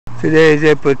Today is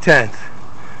April 10th,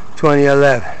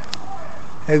 2011.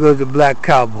 There goes the Black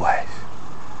Cowboys.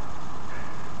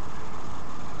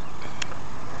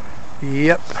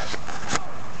 Yep.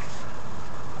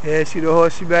 Yeah, see the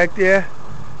horsey back there?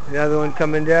 Another one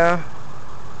coming down.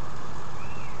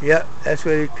 Yep, that's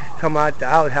where they come out the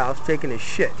outhouse taking a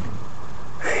shit.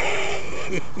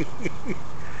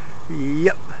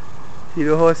 Yep. See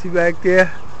the horsey back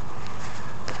there?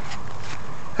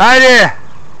 Hi there.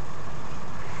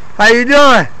 How you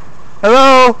doing?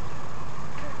 Hello?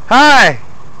 Hi.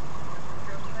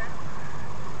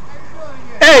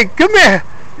 Hey, come here.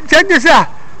 Check this out.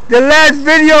 The last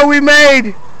video we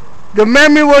made, the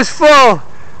memory was full.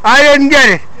 I didn't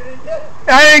get it.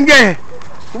 I didn't get it.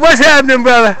 What's happening,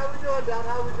 brother? How we doing, Don?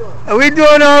 How we doing? We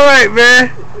doing all right, man.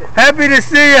 Happy to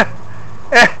see you.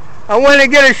 I want to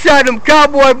get a shot of them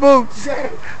cowboy boots.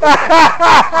 Gotta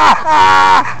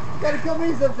come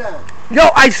in sometime. Yo,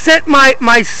 I sent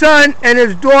my son and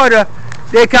his daughter.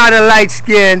 They kind of light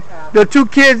skinned. The two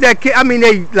kids that came, I mean,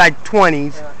 they like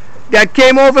 20s, that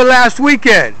came over last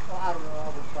weekend. I don't know. I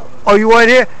was probably... Oh, you weren't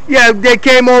here? Yeah, they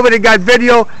came over. They got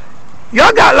video.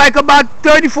 Y'all got like about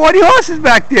 30, 40 horses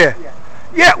back there. Yeah.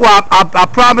 Yeah. Well, I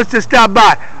promised to stop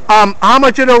by. How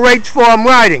much are the rates for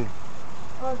riding?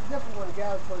 It's different when the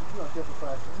guys play, different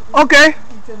prices. Okay.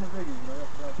 It's in the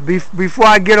video, Before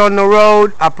I get on the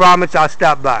road, I promise I'll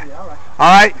stop by. Yeah, all right. All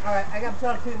right? All right, I got to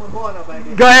try to keep my going up right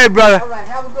there. Go ahead, brother. All right,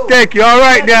 have a good one. Thank you. All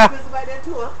right, now. You busy right there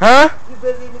too, huh? Huh? You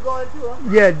busy in the going too,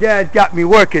 huh? Yeah, Dad got me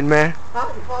working, man.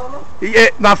 Huh? You follow him? Yeah,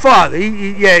 my father.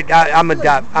 I'm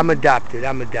adopted.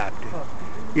 Oh.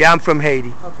 Yeah, I'm from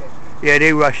Haiti. Okay. Yeah,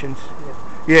 they Russians.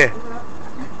 Yeah. Yeah.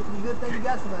 Good thing you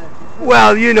got somebody.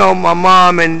 Well, you know, my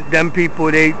mom and them people,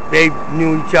 they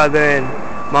knew each other, and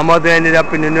my mother ended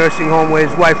up in the nursing home where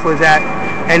his wife was at,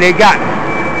 and they got me.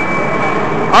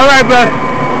 All right, brother.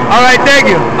 All right, thank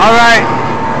you. All right.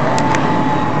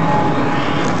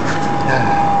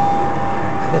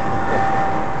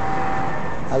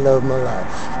 I love my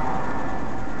life.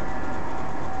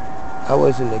 I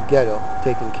was in the ghetto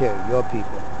taking care of your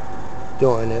people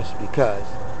doing this because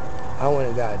I went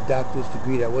and got a doctor's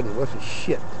degree that wasn't worth a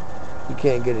shit. You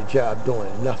can't get a job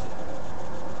doing nothing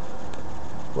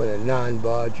with a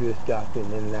non-bar Jewish doctor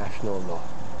in international law.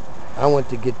 I went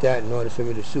to get that in order for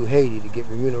me to sue Haiti to get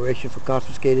remuneration for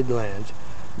confiscated lands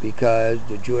because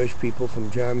the Jewish people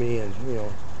from Germany and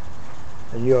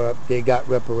and Europe, they got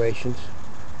reparations.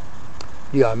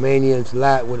 The Armenians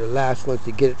were the last ones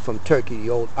to get it from Turkey, the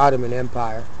old Ottoman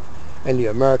Empire, and the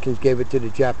Americans gave it to the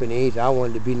Japanese. I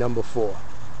wanted to be number 4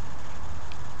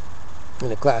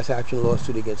 in a class action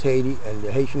lawsuit against Haiti and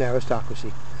the Haitian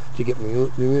aristocracy to get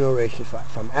remuneration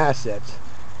from assets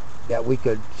that we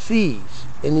could seize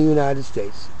in the United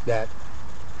States that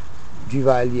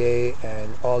Duvalier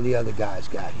and all the other guys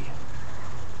got here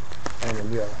and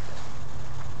in Europe.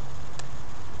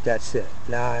 That's it.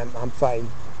 Now I'm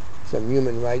fighting some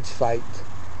human rights fight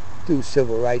through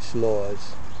civil rights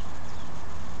laws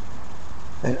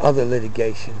and other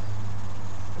litigation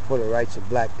for the rights of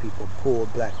black people, poor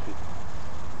black people.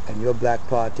 And your black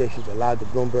politicians allowed the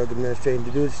Bloomberg administration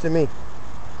to do this to me.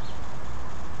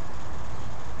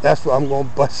 That's why I'm going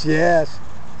to bust your ass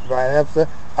right after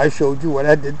I showed you what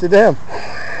I did to them.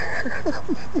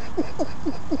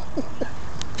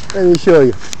 Let me show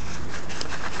you.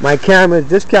 My camera,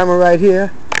 this camera right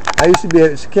here, it's a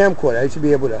camcorder. I used to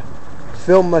be able to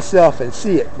film myself and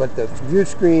see it, but the view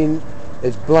screen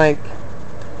is blank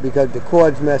because the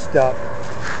cord's messed up.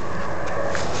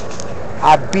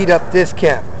 I beat up this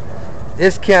camera.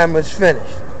 This camera's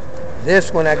finished.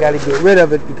 This one I got to get rid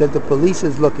of it because the police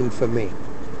is looking for me.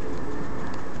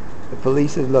 The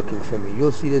police is looking for me.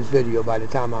 You'll see this video by the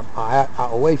time I'm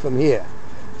away from here.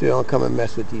 So you don't come and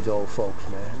mess with these old folks,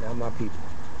 man. They're my people.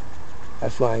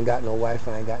 That's why I ain't got no wife,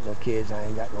 I ain't got no kids, I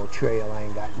ain't got no trail, I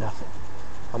ain't got nothing.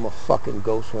 I'm a fucking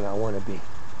ghost when I want to be.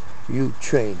 You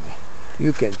trained me.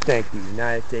 You can thank the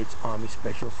United States Army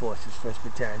Special Forces, 1st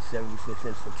Battalion, 75th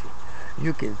Infantry.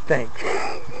 You can thank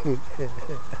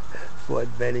Fort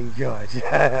Benning, George.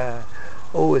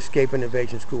 Oh, Escape and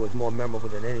Evasion School was more memorable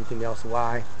than anything else.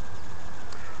 Why?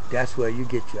 That's where you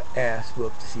get your ass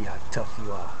whooped to see how tough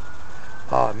you are.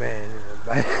 Oh, man.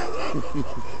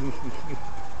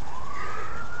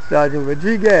 Sergeant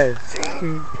Rodriguez.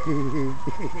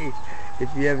 If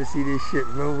you ever see this shit,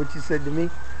 remember what you said to me?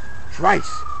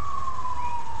 Drice,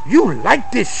 you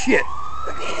like this shit.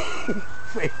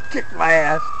 Kick my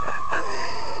ass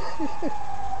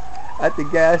at the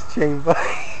gas chamber.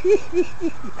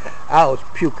 I was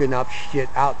puking up shit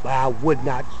out, but I would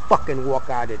not fucking walk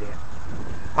out of there.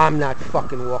 I'm not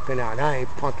fucking walking out. I ain't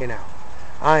punking out.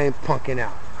 I ain't punking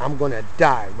out. I'm gonna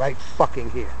die right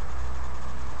fucking here.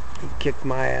 He kicked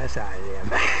my ass out of there,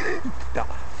 man. The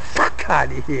fuck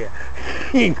out of here.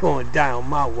 He ain't gonna die on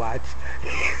my watch.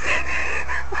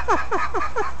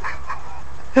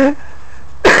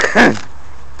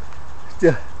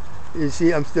 Still, you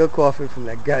see, I'm still coughing from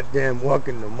that goddamn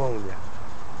walking pneumonia.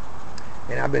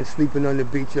 And I've been sleeping on the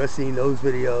beach. Y'all seen those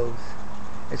videos?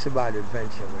 It's about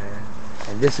adventure, man.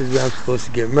 And this is where I'm supposed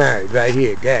to get married, right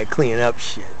here. Dad cleaning up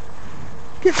shit.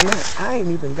 Get married. I ain't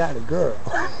even got a girl.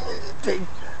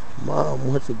 Mom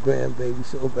wants a grandbaby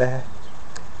so bad.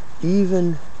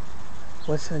 Even,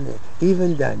 what's her name?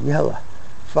 Even Daniela,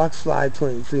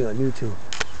 Foxfly23 on YouTube.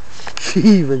 She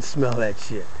even smell that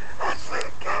shit. I swear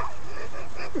to God.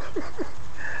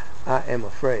 I am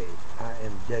afraid. I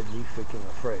am deadly freaking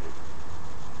afraid.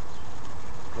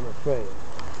 I'm afraid.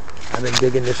 I've been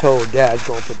digging this hole. Dad's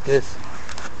gonna put this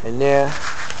in there.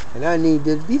 And I need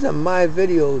this. These are my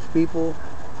videos, people.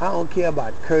 I don't care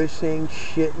about cursing,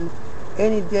 shitting,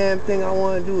 any damn thing I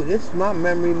want to do. This is my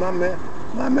memory, my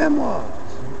memoirs.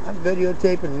 I'm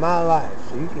videotaping my life.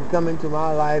 So you can come into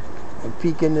my life and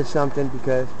peek into something,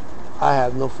 because I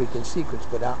have no freaking secrets.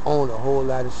 But I own a whole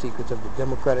lot of secrets of the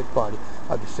Democratic Party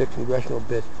of the 6th Congressional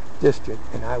District.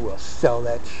 And I will sell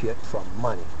that shit for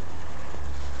money.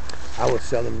 I will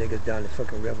sell them niggas down the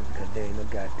fucking river because they ain't no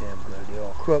goddamn good. They're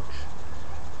all crooks.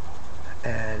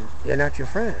 And they're not your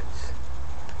friends.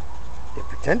 They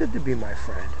pretended to be my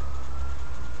friend.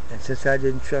 And since I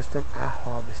didn't trust them, I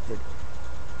harvested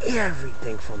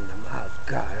everything from them. Oh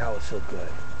God, I was so good.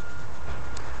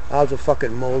 I was a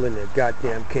fucking mole in their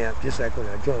goddamn camp, just like when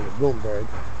I joined the Bloomberg.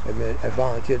 I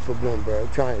volunteered for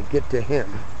Bloomberg, trying to get to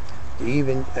him. To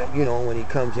even, you know, when he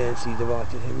comes in, sees the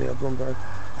volunteer, hey, Mayor Bloomberg,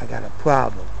 I got a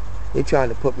problem. They're trying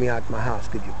to put me out my house.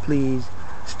 Could you please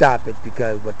stop it,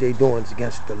 because what they're doing is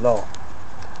against the law.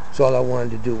 That's all I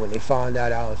wanted to do. When they found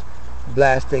out I was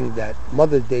blasting that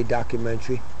Mother's Day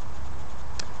documentary,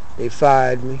 they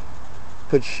fired me,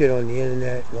 put shit on the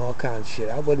internet and all kinds of shit.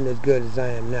 I wasn't as good as I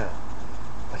am now.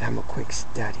 But I'm a quick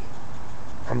study.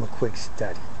 I'm a quick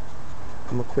study.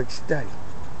 I'm a quick study.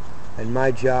 And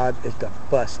my job is to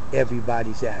bust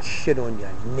everybody's ass, shit on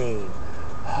your name,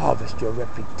 harvest your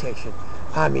reputation.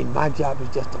 I mean, my job is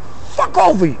just to fuck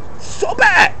over you so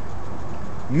bad.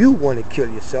 You want to kill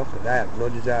yourself, because I have no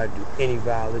desire to do any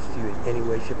violence to you in any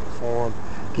way, shape, or form.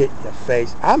 Get in your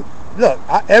face.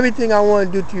 Everything I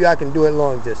want to do to you, I can do at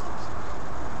long distance.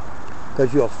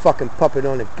 Because you're a fucking puppet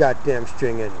on a goddamn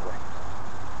string anyway.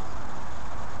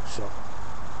 So,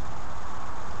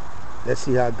 let's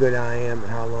see how good I am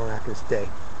and how long I can stay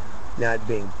not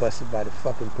being busted by the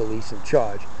fucking police in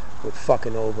charge with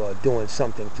fucking over or doing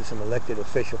something to some elected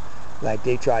official like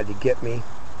they tried to get me